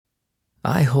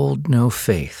I hold no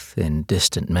faith in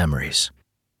distant memories.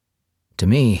 To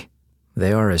me,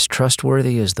 they are as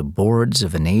trustworthy as the boards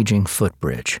of an aging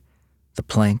footbridge, the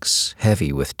planks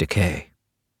heavy with decay.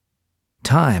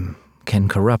 Time can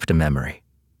corrupt a memory,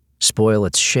 spoil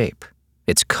its shape,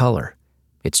 its color,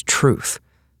 its truth,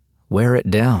 wear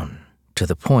it down to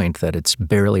the point that it's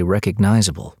barely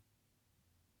recognizable.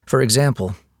 For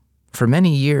example, for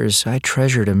many years I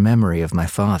treasured a memory of my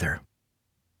father.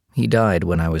 He died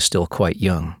when I was still quite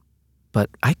young, but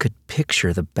I could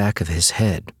picture the back of his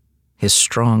head, his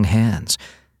strong hands,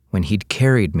 when he'd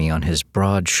carried me on his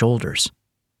broad shoulders.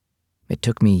 It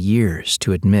took me years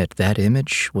to admit that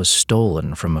image was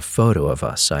stolen from a photo of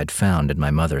us I'd found in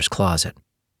my mother's closet,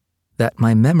 that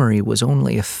my memory was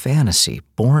only a fantasy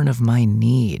born of my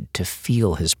need to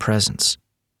feel his presence.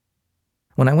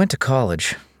 When I went to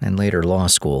college and later law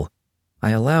school, I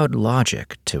allowed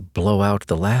logic to blow out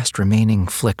the last remaining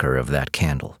flicker of that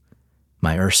candle,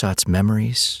 my ersatz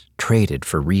memories traded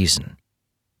for reason.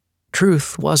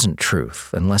 Truth wasn't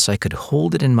truth unless I could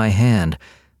hold it in my hand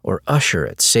or usher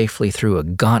it safely through a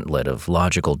gauntlet of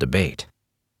logical debate.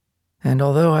 And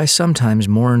although I sometimes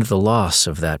mourned the loss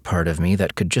of that part of me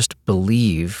that could just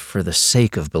believe for the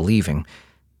sake of believing,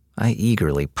 I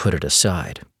eagerly put it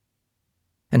aside.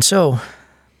 And so,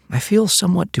 I feel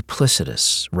somewhat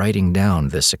duplicitous writing down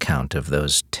this account of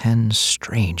those 10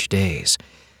 strange days,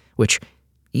 which,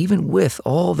 even with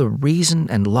all the reason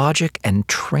and logic and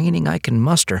training I can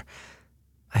muster,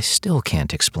 I still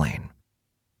can't explain.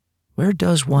 Where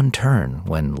does one turn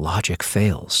when logic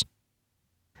fails?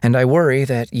 And I worry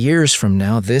that years from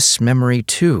now this memory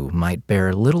too might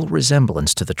bear little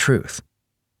resemblance to the truth.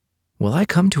 Will I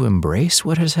come to embrace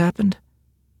what has happened,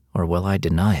 or will I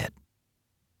deny it?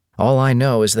 All I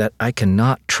know is that I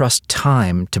cannot trust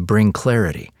time to bring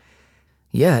clarity.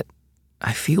 Yet,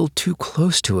 I feel too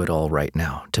close to it all right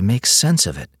now to make sense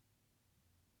of it.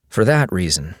 For that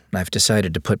reason, I've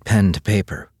decided to put pen to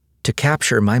paper, to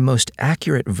capture my most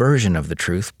accurate version of the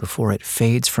truth before it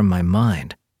fades from my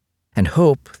mind, and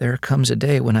hope there comes a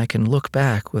day when I can look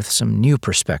back with some new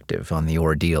perspective on the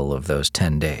ordeal of those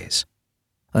 10 days.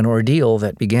 An ordeal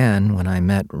that began when I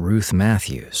met Ruth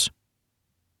Matthews.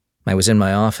 I was in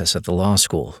my office at the law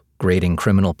school, grading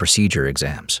criminal procedure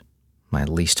exams, my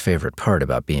least favorite part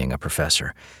about being a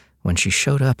professor, when she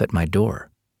showed up at my door.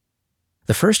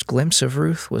 The first glimpse of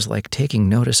Ruth was like taking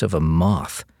notice of a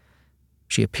moth.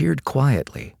 She appeared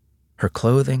quietly, her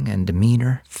clothing and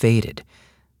demeanor faded,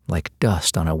 like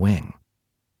dust on a wing.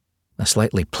 A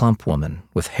slightly plump woman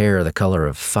with hair the color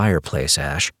of fireplace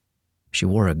ash, she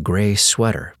wore a gray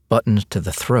sweater buttoned to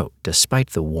the throat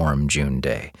despite the warm June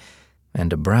day,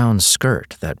 and a brown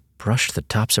skirt that brushed the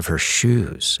tops of her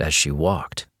shoes as she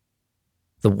walked.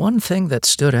 The one thing that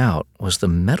stood out was the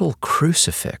metal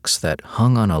crucifix that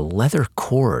hung on a leather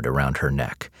cord around her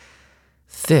neck.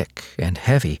 Thick and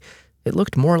heavy, it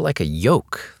looked more like a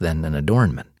yoke than an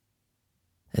adornment.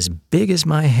 As big as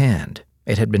my hand,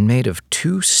 it had been made of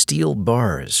 2 steel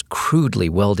bars crudely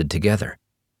welded together.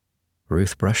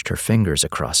 Ruth brushed her fingers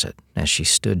across it as she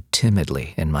stood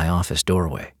timidly in my office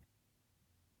doorway.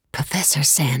 "Professor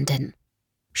Sandin?"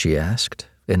 she asked,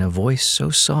 in a voice so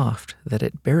soft that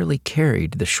it barely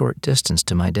carried the short distance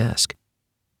to my desk.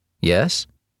 "Yes?"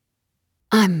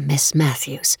 "I'm Miss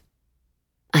Matthews.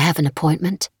 I have an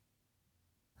appointment."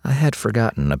 I had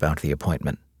forgotten about the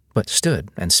appointment, but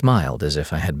stood and smiled as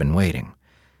if I had been waiting.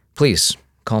 "Please,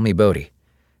 call me Bodhi."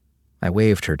 I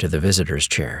waved her to the visitor's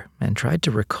chair and tried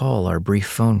to recall our brief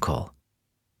phone call.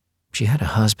 She had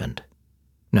a husband.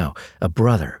 No, a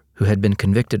brother who had been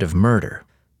convicted of murder,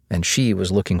 and she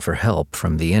was looking for help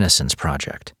from the Innocence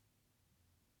Project.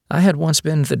 I had once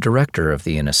been the director of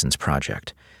the Innocence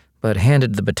Project, but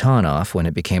handed the baton off when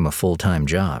it became a full-time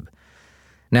job.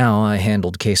 Now I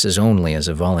handled cases only as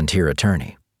a volunteer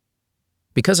attorney.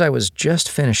 Because I was just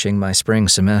finishing my spring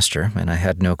semester and I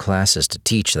had no classes to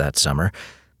teach that summer,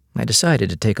 I decided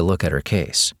to take a look at her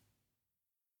case.